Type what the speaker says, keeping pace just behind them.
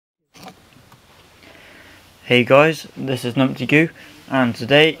Hey guys, this is Numpty and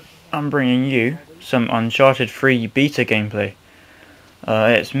today I'm bringing you some Uncharted 3 beta gameplay.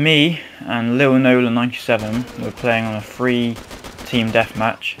 It's me and Lil Nolan97. We're playing on a free team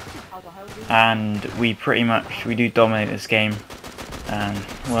deathmatch, and we do dominate this game. And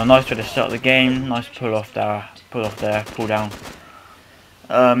well, nice way to start the game, nice pull down.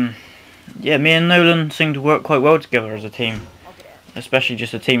 Yeah, me and Nolan seem to work quite well together as a team, especially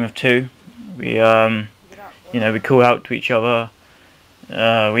just a team of two. We call out to each other.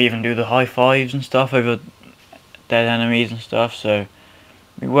 We even do the high fives and stuff over dead enemies and stuff. So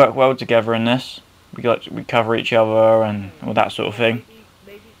we work well together in this. We cover each other and all that sort of thing.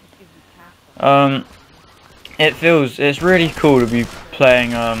 It's really cool to be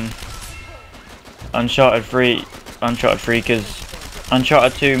playing Uncharted 3 because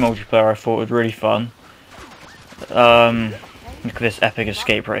Uncharted 2 multiplayer I thought was really fun. Look at this epic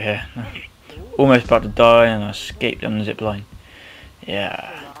escape right here. Almost about to die and I escaped on the zipline.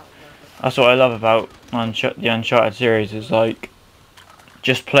 Yeah, that's what I love about the Uncharted series, is like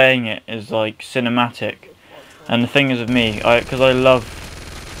just playing it is like cinematic. And the thing is with me, because I love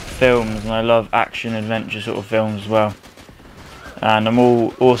films and I love action adventure sort of films as well, and I'm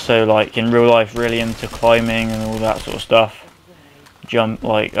also like in real life really into climbing and all that sort of stuff,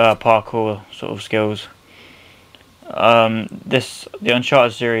 parkour sort of skills. The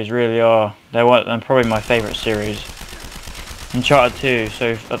Uncharted series they're probably my favourite series. Uncharted 2,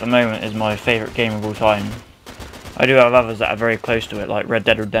 so at the moment, is my favourite game of all time. I do have others that are very close to it, like Red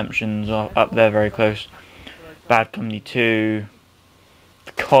Dead Redemption's up there very close. Bad Company 2.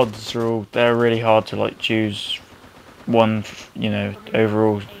 The CODs they're really hard to like choose one,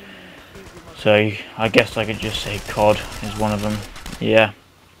 overall. So I guess I could just say COD is one of them. Yeah.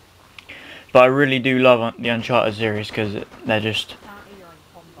 But I really do love the Uncharted series because they're just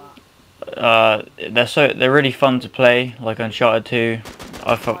they're really fun to play. Like Uncharted 2,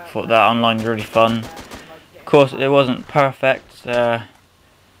 I thought that online was really fun. Of course, it wasn't perfect. There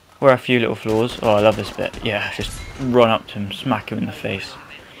were a few little flaws. Oh, I love this bit. Yeah, just run up to him, smack him in the face.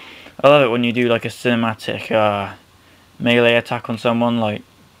 I love it when you do like a cinematic melee attack on someone, like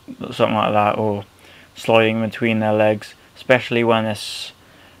something like that, or sliding between their legs, especially when it's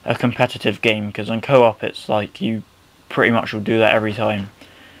a competitive game, because on co-op it's like you pretty much will do that every time,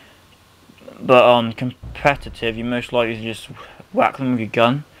 but on competitive you most likely just whack them with your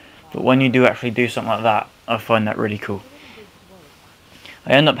gun. But when you do actually do something like that, I find that really cool.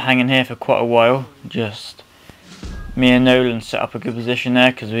 I end up hanging here for quite a while. Just me and Nolan set up a good position there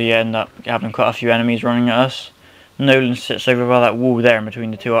because we end up having quite a few enemies running at us. Nolan sits over by that wall there in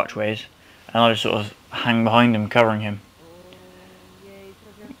between the two archways, and I just sort of hang behind him, covering him.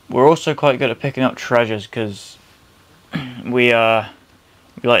 We're also quite good at picking up treasures because we like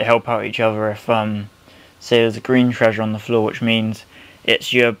to help out each other. If say there's a green treasure on the floor, which means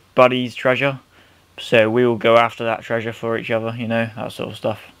it's your buddy's treasure, so we will go after that treasure for each other, that sort of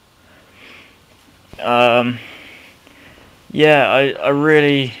stuff. Yeah, I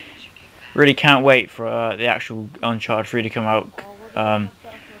really can't wait for the actual Uncharted 3 to come out. I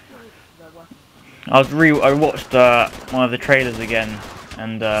watched one of the trailers again,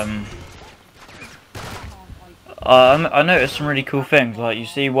 and I noticed some really cool things. Like, you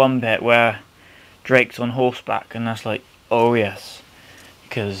see one bit where Drake's on horseback, and that's like, oh yes,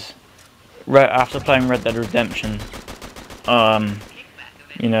 because after playing Red Dead Redemption, I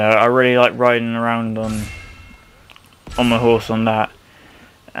really like riding around on my horse on that.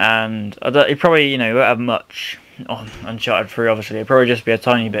 And it probably won't have much on Uncharted 3. Obviously, it'll probably just be a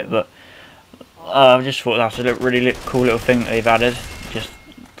tiny bit, but I just thought that's a really cool little thing that they've added,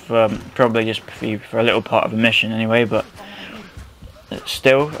 probably just for a little part of the mission anyway, but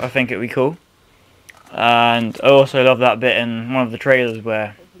still I think it'd be cool. And I also love that bit in one of the trailers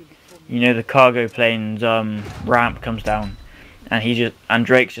where the cargo plane's ramp comes down, and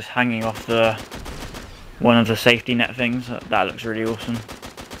Drake's just hanging off one of the safety net things. That looks really awesome.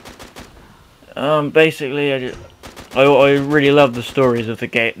 Basically I really love the stories of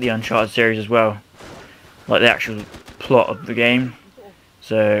the Uncharted series as well, like the actual plot of the game.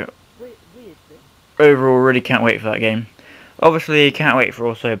 So overall, really can't wait for that game. Obviously, can't wait for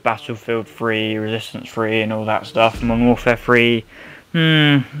also Battlefield 3, Resistance 3, and all that stuff. Modern Warfare 3.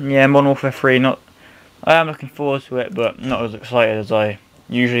 Yeah, Modern Warfare 3. I am looking forward to it, but not as excited as I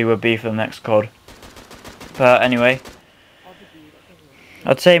usually would be for the next COD. But anyway,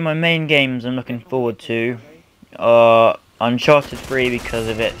 I'd say my main games I'm looking forward to are Uncharted 3 because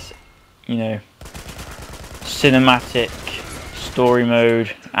of its, cinematic story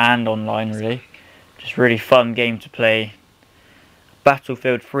mode and online, really. Just really fun game to play.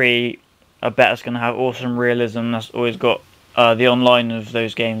 Battlefield 3 I bet it's going to have awesome realism. That's always got the online of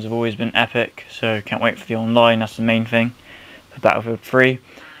those games have always been epic, so can't wait for the online. That's the main thing for Battlefield 3.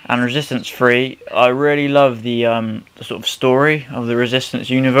 And Resistance 3, I really love the sort of story of the Resistance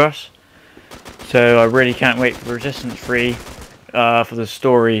universe, so I really can't wait for Resistance 3 for the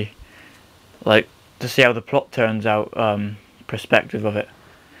story, like to see how the plot turns out, perspective of it.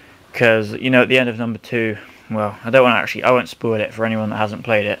 Because, you know, at the end of number 2, well, I won't spoil it for anyone that hasn't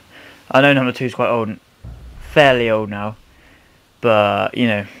played it. I know number 2 is quite old, fairly old now, but, you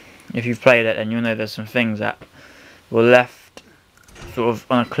know, if you've played it, then you'll know there's some things that were left sort of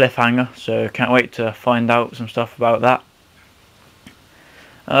on a cliffhanger, so can't wait to find out some stuff about that.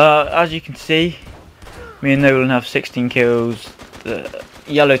 As you can see, me and Nolan have 16 kills, the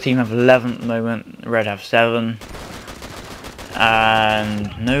yellow team have 11 at the moment, red have 7,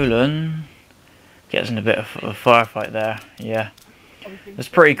 and Nolan gets in a bit of a firefight there. Yeah, that's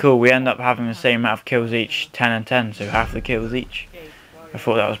pretty cool. We end up having the same amount of kills each, 10 and 10, so half the kills each. I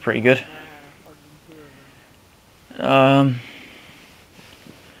thought that was pretty good.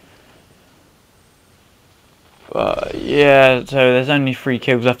 Yeah, so there's only 3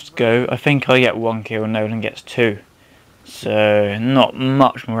 kills left to go. I think I get 1 kill and Nolan gets 2. So not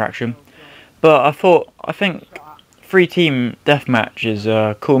much more action. But I think 3-team deathmatch is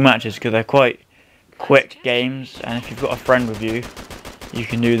cool matches because they're quite quick games, and if you've got a friend with you, you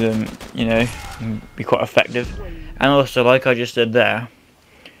can do them, you know, and be quite effective. And also, like I just said there,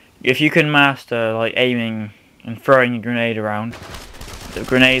 if you can master like aiming and throwing a grenade around, the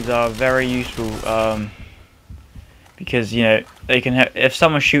grenades are very useful, because, you know, they can if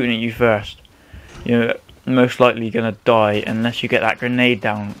someone's shooting at you first, you're most likely gonna die unless you get that grenade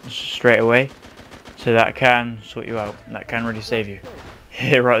down straight away. So that can sort you out. That can really save you.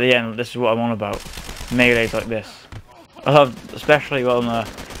 Here right at the end, this is what I'm on about. Melees like this. I love, especially on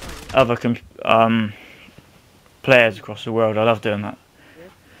other players across the world. I love doing that.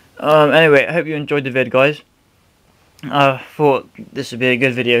 Anyway, I hope you enjoyed the vid, guys. I thought this would be a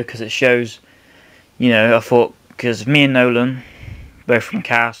good video because it shows, you know, because me and Nolan, both from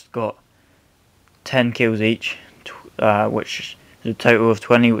cast, got 10 kills each, which is a total of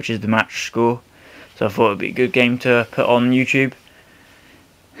 20, which is the match score. So I thought it would be a good game to put on YouTube.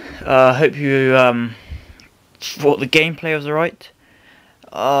 Hope you thought the gameplay was alright.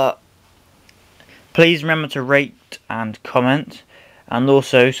 Please remember to rate and comment, and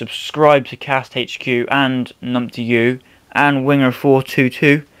also subscribe to Cast HQ and NumptyU and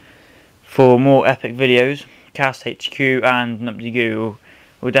Winger422 for more epic videos. Cast HQ and NumptyU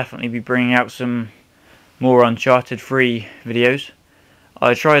will definitely be bringing out some more Uncharted 3 videos.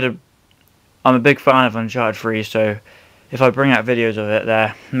 I'm a big fan of Uncharted 3, so if I bring out videos of it,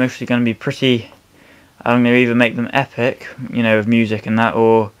 they're mostly going to be pretty, I'm going to either make them epic, you know, with music and that,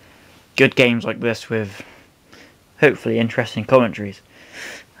 or good games like this with hopefully interesting commentaries.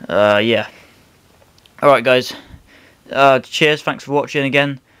 Yeah. Alright guys, cheers, thanks for watching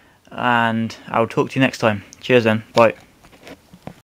again, and I'll talk to you next time. Cheers then, bye.